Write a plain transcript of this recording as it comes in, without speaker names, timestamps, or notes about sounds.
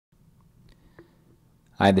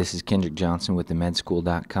Hi, this is Kendrick Johnson with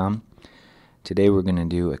themedschool.com. Today we're going to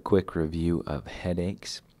do a quick review of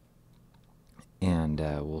headaches, and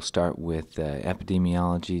we'll start with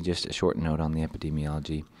epidemiology, just a short note on the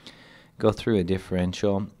epidemiology, go through a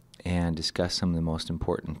differential and discuss some of the most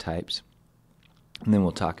important types, and then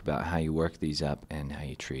we'll talk about how you work these up and how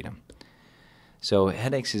you treat them. So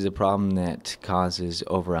headaches is a problem that causes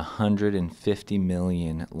over 150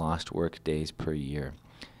 million lost work days per year.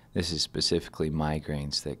 This is specifically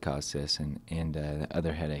migraines that cause this, and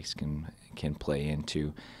other headaches can play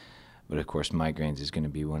into, but of course migraines is going to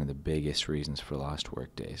be one of the biggest reasons for lost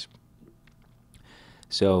work days.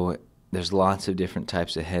 So there's lots of different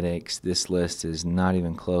types of headaches. This list is not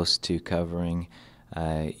even close to covering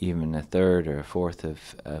even a third or a fourth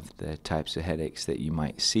of the types of headaches that you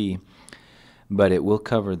might see, but it will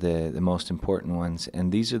cover the most important ones,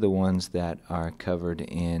 and these are the ones that are covered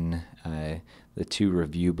in the two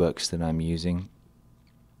review books that I'm using.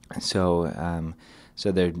 So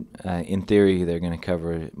they're in theory they're going to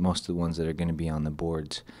cover most of the ones that are going to be on the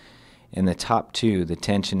boards. And the top two, the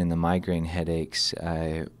tension and the migraine headaches,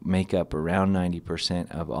 make up around 90%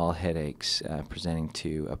 of all headaches presenting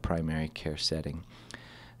to a primary care setting.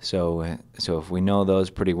 So if we know those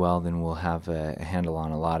pretty well, then we'll have a handle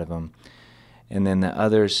on a lot of them. And then the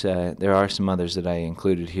others, there are some others that I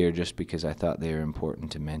included here just because I thought they were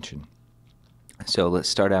important to mention. So let's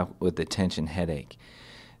start out with the tension headache.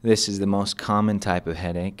 This is the most common type of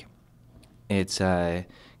headache. It's going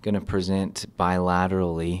to present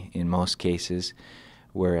bilaterally in most cases,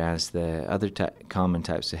 whereas the other common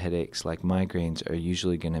types of headaches like migraines are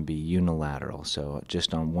usually going to be unilateral, so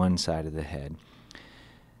just on one side of the head.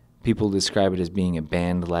 People describe it as being a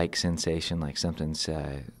band-like sensation, like something's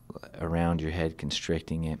around your head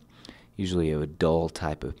constricting it, usually a dull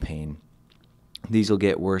type of pain. These will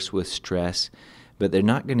get worse with stress, but they're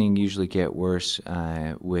not going to usually get worse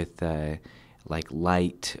with like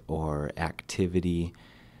light or activity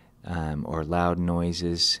or loud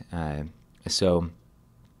noises. So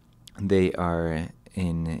they are,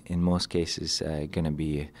 in most cases, going to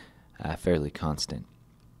be fairly constant,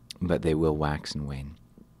 but they will wax and wane.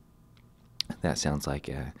 That sounds like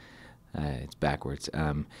it's backwards.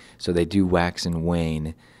 So they do wax and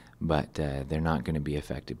wane, but they're not going to be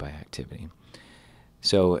affected by activity.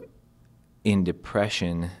 So in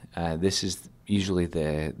depression, this is usually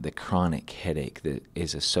the chronic headache that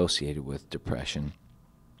is associated with depression.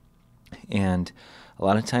 And a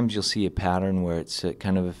lot of times you'll see a pattern where it's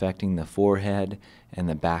kind of affecting the forehead and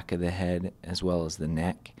the back of the head as well as the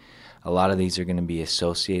neck. A lot of these are going to be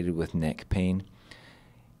associated with neck pain.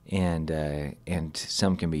 And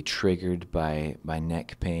some can be triggered by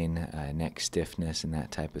neck pain, neck stiffness, and that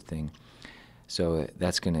type of thing. So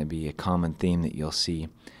that's going to be a common theme that you'll see,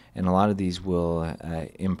 and a lot of these will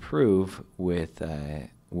improve with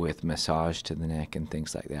massage to the neck and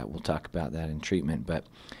things like that. We'll talk about that in treatment, but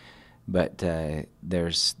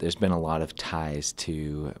there's been a lot of ties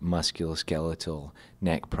to musculoskeletal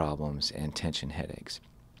neck problems and tension headaches.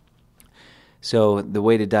 So the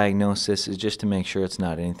way to diagnose this is just to make sure it's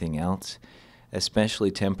not anything else,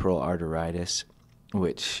 especially temporal arteritis,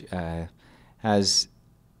 which has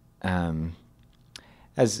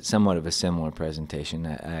somewhat of a similar presentation.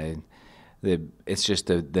 It's just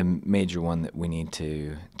the major one that we need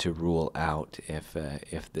to rule out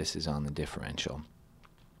if this is on the differential.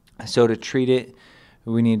 So to treat it,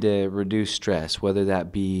 we need to reduce stress, whether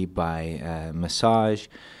that be by massage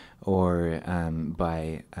or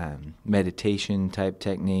by meditation type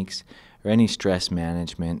techniques, or any stress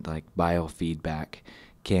management like biofeedback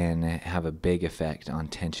can have a big effect on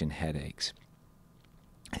tension headaches.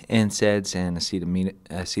 NSAIDs and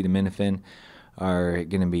acetaminophen are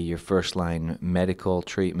going to be your first line medical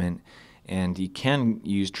treatment, and you can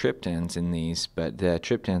use triptans in these, but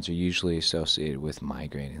triptans are usually associated with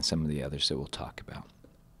migraine and some of the others that we'll talk about.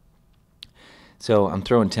 So I'm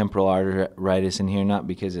throwing temporal arteritis in here, not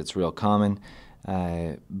because it's real common,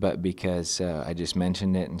 but because I just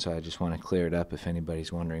mentioned it, and so I just want to clear it up if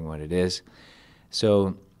anybody's wondering what it is.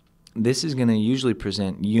 So this is going to usually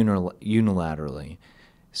present unilaterally.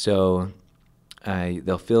 So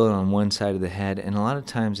they'll feel it on one side of the head, and a lot of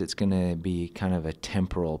times it's going to be kind of a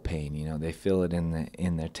temporal pain. You know, they feel it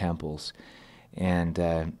in their temples, and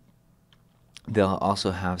they'll also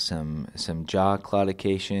have some jaw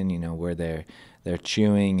claudication. You know, where they're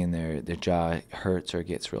chewing and their jaw hurts or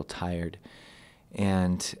gets real tired,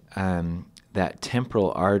 and that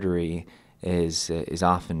temporal artery is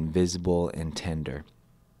often visible and tender.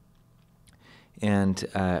 And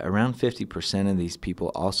around 50% of these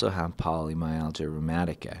people also have polymyalgia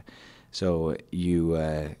rheumatica. So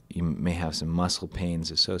you may have some muscle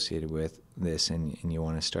pains associated with this, and you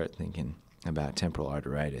want to start thinking about temporal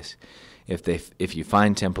arteritis. If you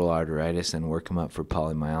find temporal arteritis, then work them up for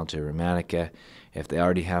polymyalgia rheumatica. If they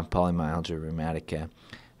already have polymyalgia rheumatica,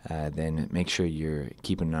 then make sure you're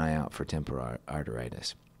keeping an eye out for temporal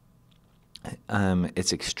arteritis.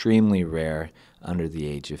 It's extremely rare under the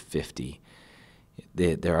age of 50.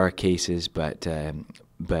 There are cases, but you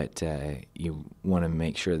want to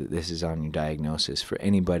make sure that this is on your diagnosis for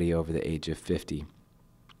anybody over the age of 50.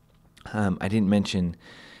 I didn't mention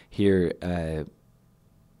here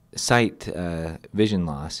sight vision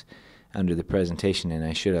loss under the presentation, and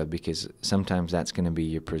I should have, because sometimes that's going to be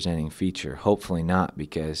your presenting feature. Hopefully not,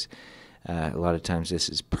 because a lot of times this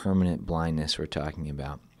is permanent blindness we're talking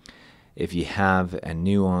about. If you have a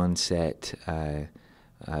new onset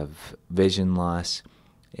of vision loss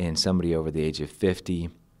in somebody over the age of 50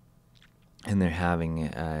 and they're having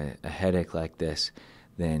a headache like this,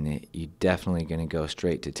 then you're definitely going to go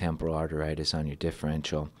straight to temporal arteritis on your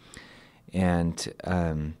differential. And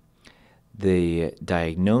the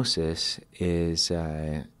diagnosis is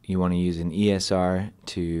you want to use an ESR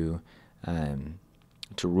to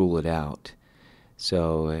rule it out.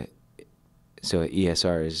 So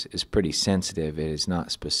ESR is pretty sensitive. It is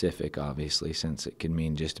not specific, obviously, since it can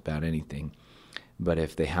mean just about anything. But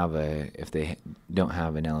if they don't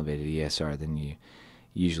have an elevated ESR, then you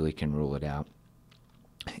usually can rule it out.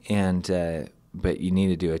 But you need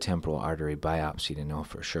to do a temporal artery biopsy to know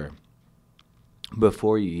for sure.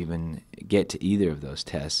 Before you even get to either of those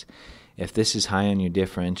tests, if this is high on your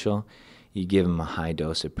differential, you give them a high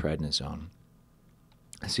dose of prednisone.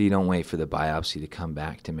 So you don't wait for the biopsy to come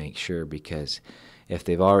back to make sure, because if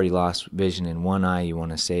they've already lost vision in one eye, you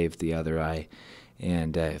want to save the other eye.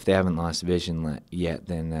 And if they haven't lost vision yet,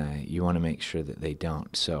 then you want to make sure that they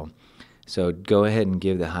don't. So go ahead and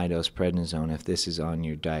give the high-dose prednisone if this is on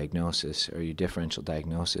your diagnosis or your differential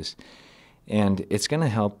diagnosis. And it's going to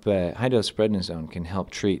help, high-dose prednisone can help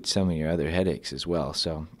treat some of your other headaches as well.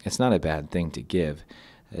 So it's not a bad thing to give,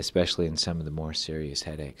 especially in some of the more serious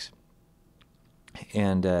headaches.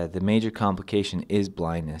 And the major complication is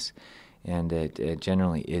blindness, and it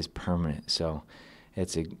generally is permanent. So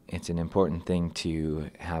it's an important thing to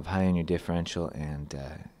have high on your differential and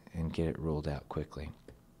get it ruled out quickly.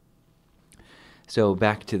 So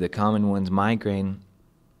back to the common ones, migraine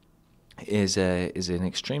is an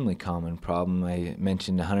extremely common problem. I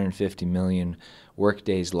mentioned 150 million work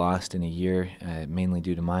days lost in a year, mainly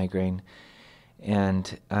due to migraine,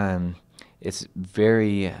 and it's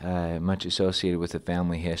very much associated with a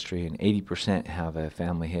family history, and 80% have a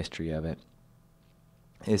family history of it.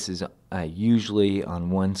 This is usually on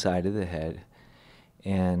one side of the head,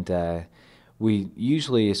 and we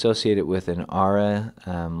usually associate it with an aura,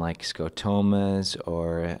 like scotomas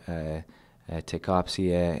or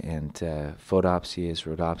tachopsia and photopsias,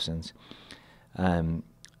 rhodopsins.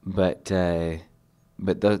 But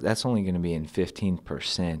that's only going to be in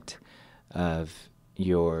 15% of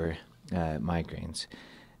your migraines.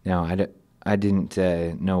 Now, I didn't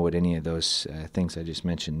know what any of those things I just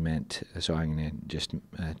mentioned meant, so I'm going to just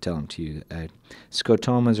tell them to you.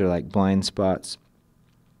 Scotomas are like blind spots.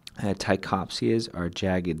 Tachopsias are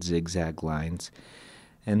jagged zigzag lines,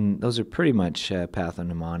 and those are pretty much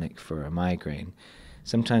pathognomonic for a migraine.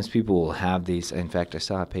 Sometimes people will have these. In fact, I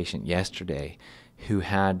saw a patient yesterday who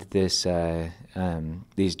had these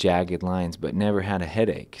jagged lines but never had a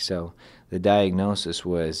headache. So the diagnosis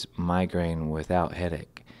was migraine without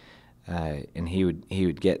headache, and he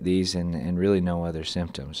would get these and really no other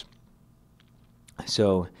symptoms.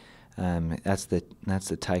 So that's the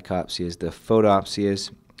tachopsias. The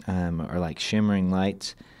photopsias are like shimmering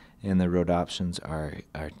lights, and the rhodopsins are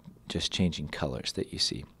just changing colors that you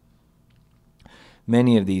see.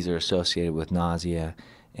 Many of these are associated with nausea,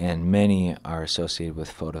 and many are associated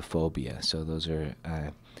with photophobia. So those are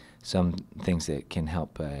some things that can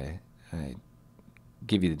help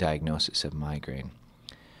give you the diagnosis of migraine.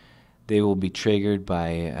 They will be triggered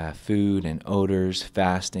by food and odors,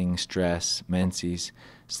 fasting, stress, menses,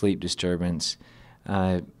 sleep disturbance.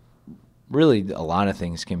 Really, a lot of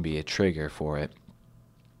things can be a trigger for it,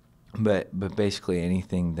 but basically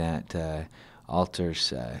anything that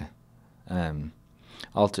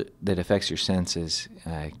that affects your senses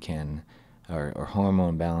can, or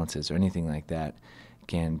hormone balances or anything like that,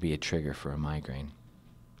 can be a trigger for a migraine.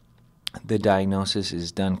 The diagnosis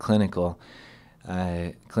is done clinically.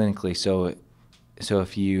 So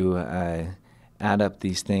if you add up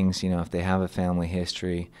these things, if they have a family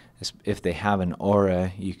history, if they have an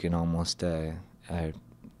aura, you can almost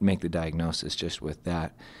make the diagnosis just with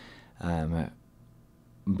that.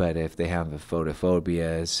 But if they have the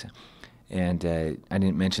photophobias, And I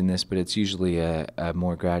didn't mention this, but it's usually a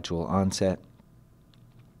more gradual onset,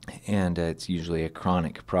 and it's usually a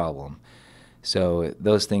chronic problem. So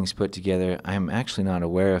those things put together, I'm actually not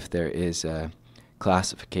aware if there is a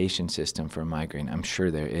classification system for migraine. I'm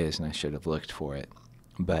sure there is, and I should have looked for it.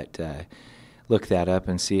 But look that up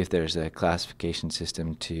and see if there's a classification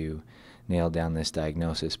system to nail down this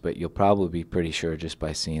diagnosis. But you'll probably be pretty sure just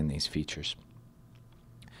by seeing these features.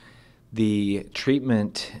 The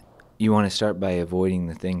treatment, you want to start by avoiding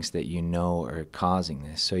the things that you know are causing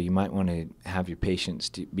this. So you might want to have your patients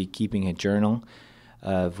to be keeping a journal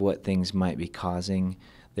of what things might be causing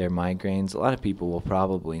their migraines. A lot of people will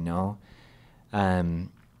probably know,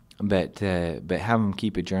 but have them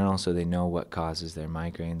keep a journal so they know what causes their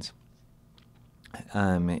migraines.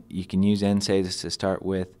 You can use NSAIDs to start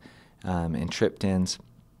with, and triptans.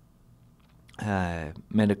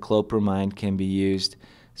 Metoclopramide can be used,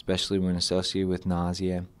 especially when associated with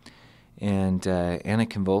nausea. And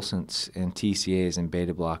anticonvulsants and TCAs and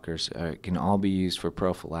beta blockers can all be used for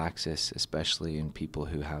prophylaxis, especially in people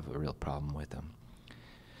who have a real problem with them.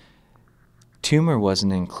 Tumor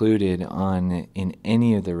wasn't included in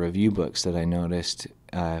any of the review books that I noticed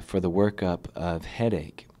for the workup of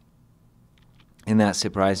headache. And that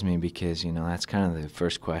surprised me because, that's kind of the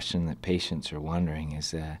first question that patients are wondering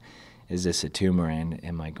is this a tumor and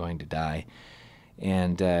am I going to die?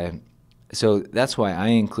 And so that's why I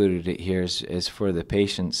included it here is for the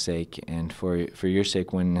patient's sake and for your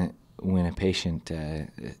sake when a patient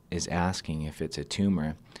is asking if it's a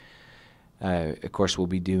tumor. Of course, we'll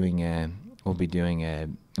be doing a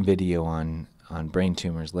video on brain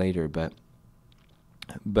tumors later,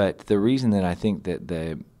 but the reason that I think that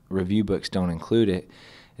the review books don't include it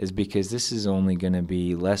is because this is only going to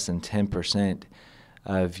be less than 10%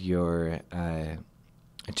 of your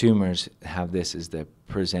tumors have this as the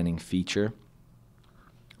presenting feature.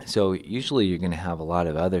 So usually you're going to have a lot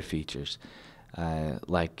of other features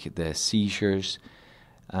like the seizures,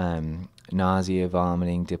 nausea,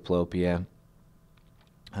 vomiting, diplopia,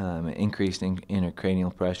 increased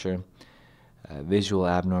intracranial pressure, visual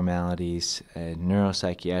abnormalities,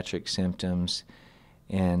 neuropsychiatric symptoms,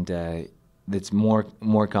 and it's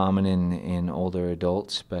more common in older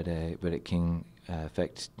adults, but it can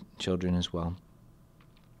affect children as well.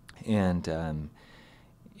 And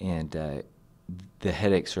the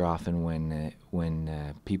headaches are often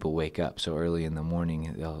when people wake up. So early in the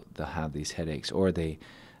morning, they'll have these headaches, or they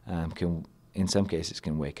can, in some cases,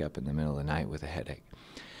 can wake up in the middle of the night with a headache.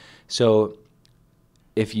 So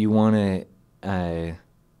if you want a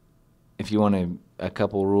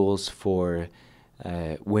couple rules for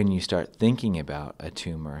when you start thinking about a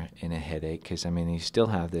tumor in a headache, because you still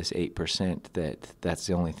have this 8% that's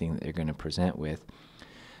the only thing that they're going to present with.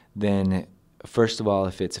 Then, first of all,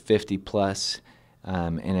 if it's 50 plus,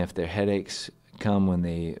 and if their headaches come when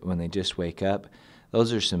they just wake up,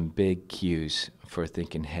 those are some big cues for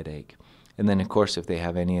thinking headache. And then, of course, if they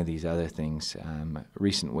have any of these other things,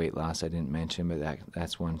 recent weight loss I didn't mention, but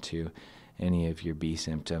that's one too. Any of your B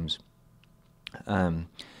symptoms.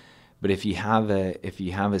 But if you have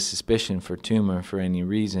a suspicion for tumor for any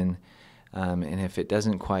reason, and if it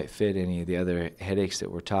doesn't quite fit any of the other headaches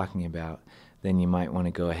that we're talking about, then you might want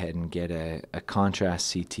to go ahead and get a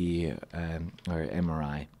contrast CT or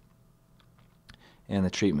MRI. And the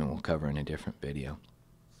treatment we'll cover in a different video.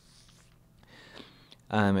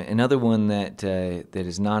 Another one that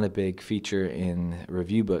is not a big feature in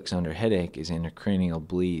review books under headache is intracranial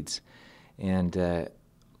bleeds. And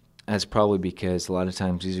that's probably because a lot of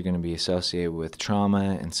times these are going to be associated with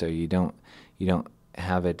trauma, and so you don't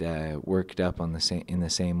have it worked up in the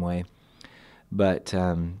same way. But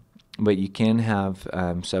you can have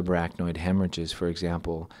subarachnoid hemorrhages, for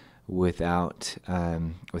example, without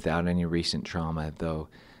any recent trauma, though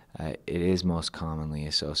it is most commonly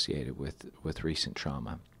associated with recent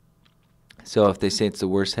trauma. So if they say it's the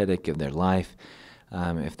worst headache of their life,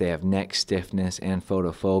 if they have neck stiffness and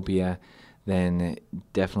photophobia, then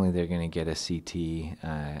definitely they're going to get a CT,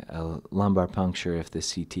 a lumbar puncture if the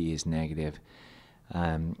CT is negative,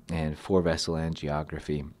 and 4-vessel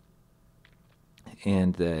angiography.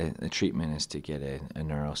 And the treatment is to get a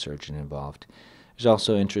neurosurgeon involved. There's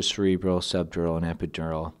also intracerebral, subdural, and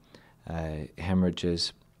epidural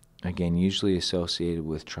hemorrhages, again, usually associated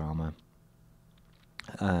with trauma.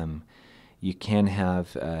 You can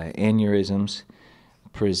have aneurysms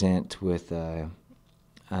present with a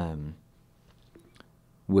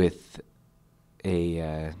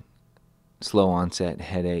slow onset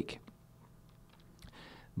headache.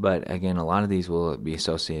 But again, a lot of these will be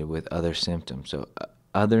associated with other symptoms. So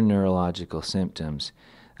other neurological symptoms,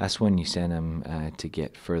 that's when you send them to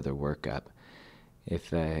get further workup. if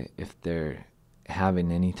they're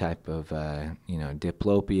having any type of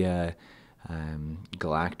diplopia,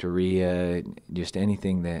 galactorrhea, just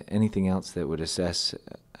anything else that would assess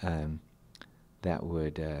that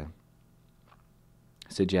would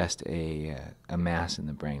suggest a mass in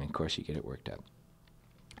the brain. Of course, you get it worked up.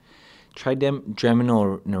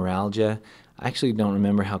 Trigeminal neuralgia. I actually don't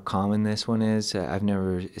remember how common this one is. I've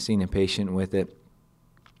never seen a patient with it,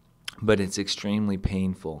 but it's extremely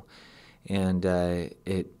painful, and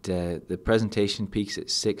the presentation peaks at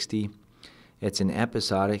 60. It's an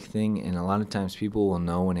episodic thing, and a lot of times people will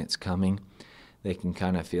know when it's coming. They can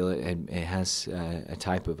kind of feel it. It has a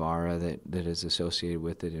type of aura that is associated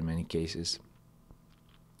with it in many cases.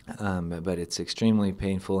 But it's extremely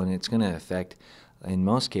painful, and it's going to affect, in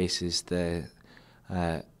most cases, a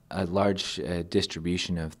large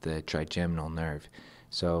distribution of the trigeminal nerve.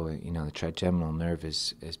 So, the trigeminal nerve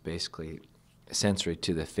is basically sensory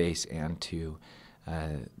to the face and to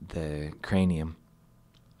the cranium.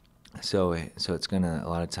 So it's going to a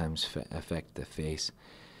lot of times affect the face.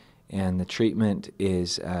 And the treatment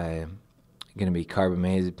is going to be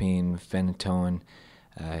carbamazepine, phenytoin,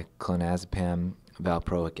 clonazepam,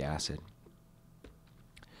 valproic acid.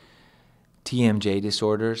 TMJ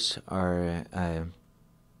disorders are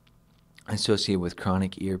associated with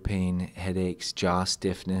chronic ear pain, headaches, jaw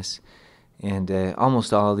stiffness, and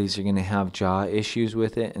almost all of these are going to have jaw issues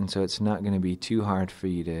with it, and so it's not going to be too hard for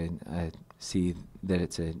you to see that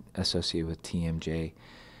it's associated with TMJ.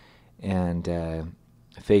 And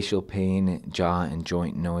facial pain, jaw and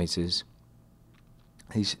joint noises.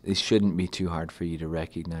 These shouldn't be too hard for you to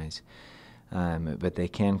recognize, but they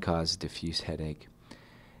can cause diffuse headache.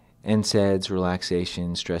 NSAIDs,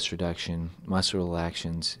 relaxation, stress reduction, muscle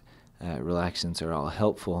relaxants are all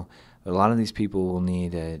helpful, but a lot of these people will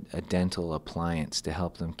need a dental appliance to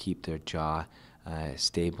help them keep their jaw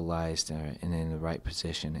stabilized and in the right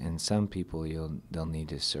position. And some people they'll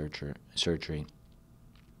need a surgery.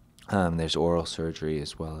 There's oral surgery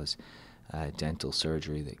as well as dental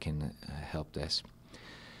surgery that can help this.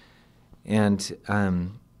 And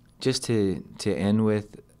just to end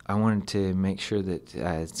with, I wanted to make sure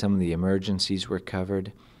that some of the emergencies were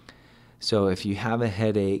covered. So if you have a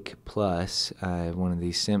headache plus one of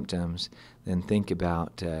these symptoms, then think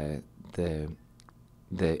about the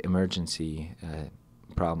emergency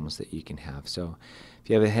problems that you can have. So if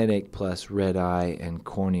you have a headache plus red eye and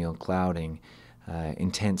corneal clouding,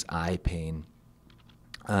 intense eye pain,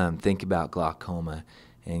 think about glaucoma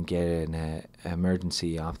and get an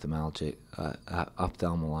emergency ophthalmologic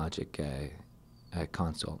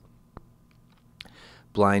consult.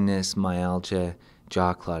 Blindness, myalgia,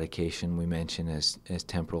 jaw claudication we mentioned as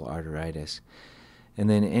temporal arteritis. And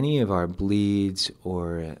then any of our bleeds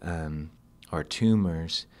or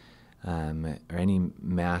tumors or any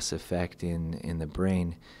mass effect in the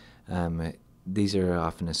brain, these are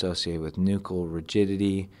often associated with nuchal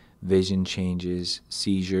rigidity, vision changes,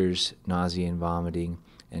 seizures, nausea and vomiting,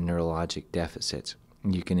 and neurologic deficits.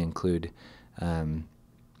 You can include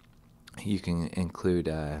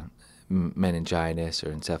meningitis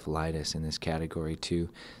or encephalitis in this category too.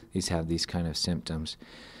 These have these kind of symptoms.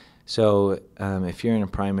 So if you're in a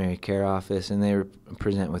primary care office and they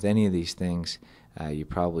present with any of these things, you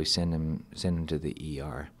probably send them to the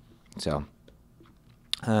ER. So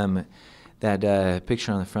that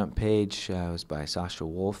picture on the front page was by Sasha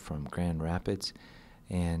Wolf from Grand Rapids,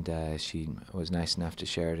 and she was nice enough to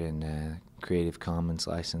share it in Creative Commons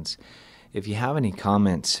license. If you have any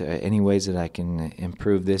comments, any ways that I can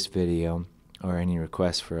improve this video, or any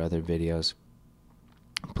requests for other videos,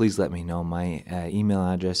 please let me know. My email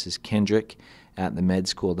address is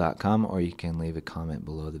kendrick@themedschool.com, or you can leave a comment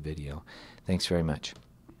below the video. Thanks very much.